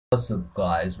What's up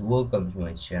guys, welcome to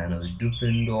my channel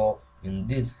Different Doff. In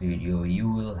this video you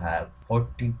will have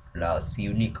 40 plus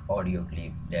unique audio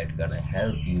clip that gonna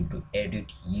help you to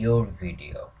edit your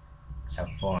video.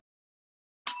 Have fun.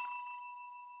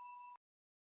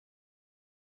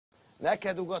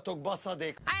 Neked ugatok,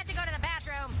 baszadék! I have to go to the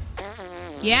bathroom.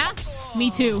 Yeah?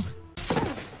 Me too.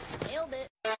 Nailed it.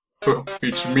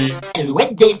 It's me. And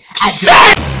with this,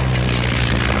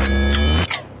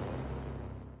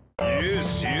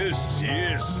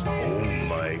 Yes. Oh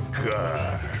my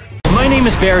god. My name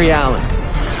is Barry Allen.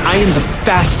 I am the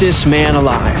fastest man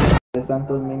alive.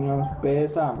 ¿Cuántos minions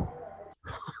pesan?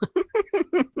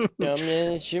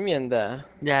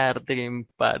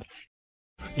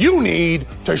 You need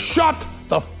to shut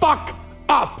the fuck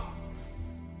up.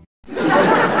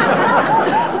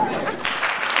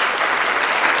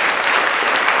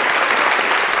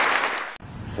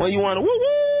 When you wanna woo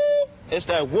woo, it's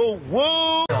that woo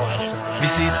woo! Vi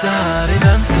sitter här i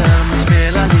väntan och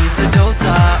spelar lite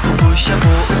Dota och pushar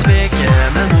på och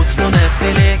speker men motståndet vi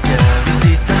leker. Vi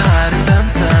sitter här i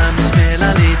väntan och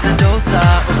spelar lite Dota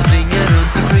och springer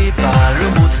runt och creepar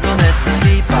och motståndet vi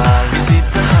slipar. Vi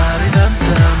sitter här i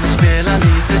väntan och spelar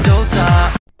lite Dota.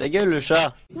 Det är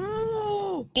Lusha.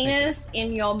 Anus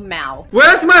in your mouth.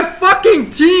 Where's my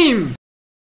fucking team?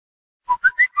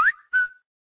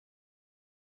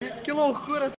 Que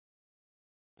loucura!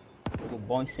 O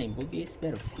bom e sem bug é esse,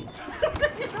 meu filho.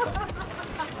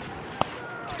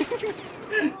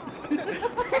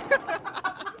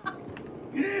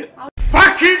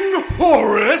 Fucking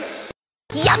Horus!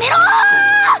 Yamero!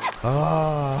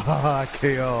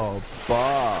 KO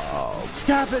Bob.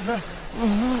 Stop it!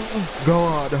 Go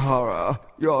on, Horror.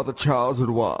 You're the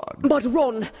chosen one. but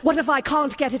Ron, what if I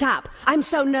can't get it up? I'm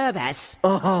so nervous.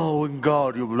 Oh, and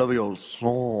God, you love your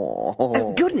soul.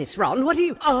 Oh, goodness, Ron, what are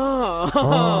you?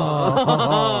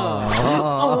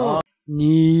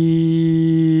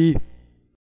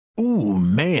 Ooh,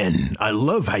 man, I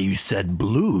love how you said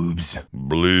bloobs.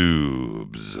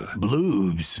 Bloobs.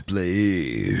 Bloobs.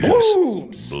 Bleeps.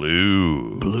 Bloobs.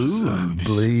 Bloobs.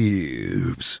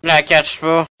 Bleeps.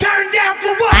 Turn down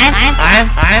for what?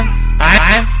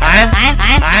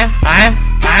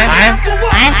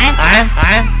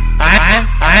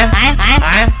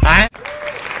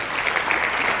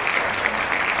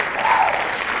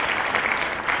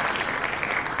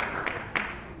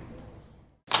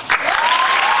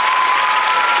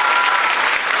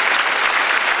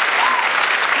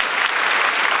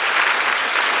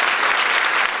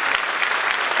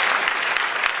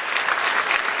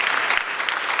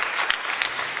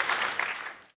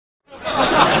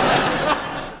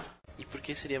 E por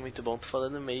que seria muito bom? Tô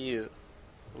falando meio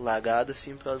lagado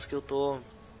assim, por causa que eu tô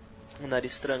com o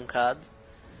nariz trancado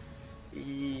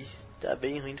e tá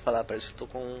bem ruim de falar, parece que eu tô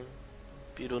com um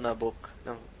peru na boca.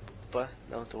 Não, opa,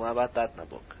 não, tô com uma batata na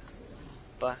boca.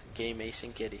 Opa, queimei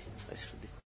sem querer, vai se fuder.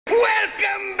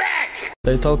 Welcome back!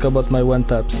 They talk about my one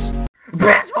taps.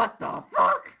 What the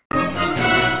fuck?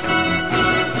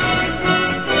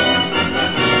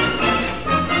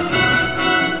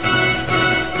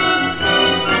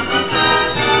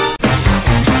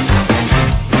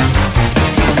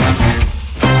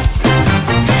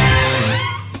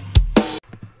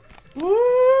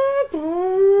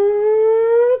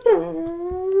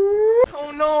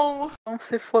 Oh no! Vão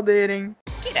se foderem.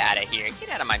 Get out of here. Get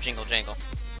out of my jingle jangle.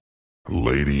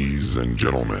 Ladies and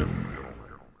gentlemen,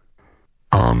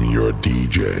 I'm your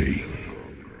DJ.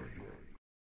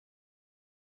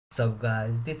 What's up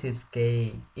guys, this is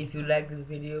K. If you like this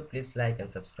video, please like and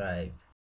subscribe.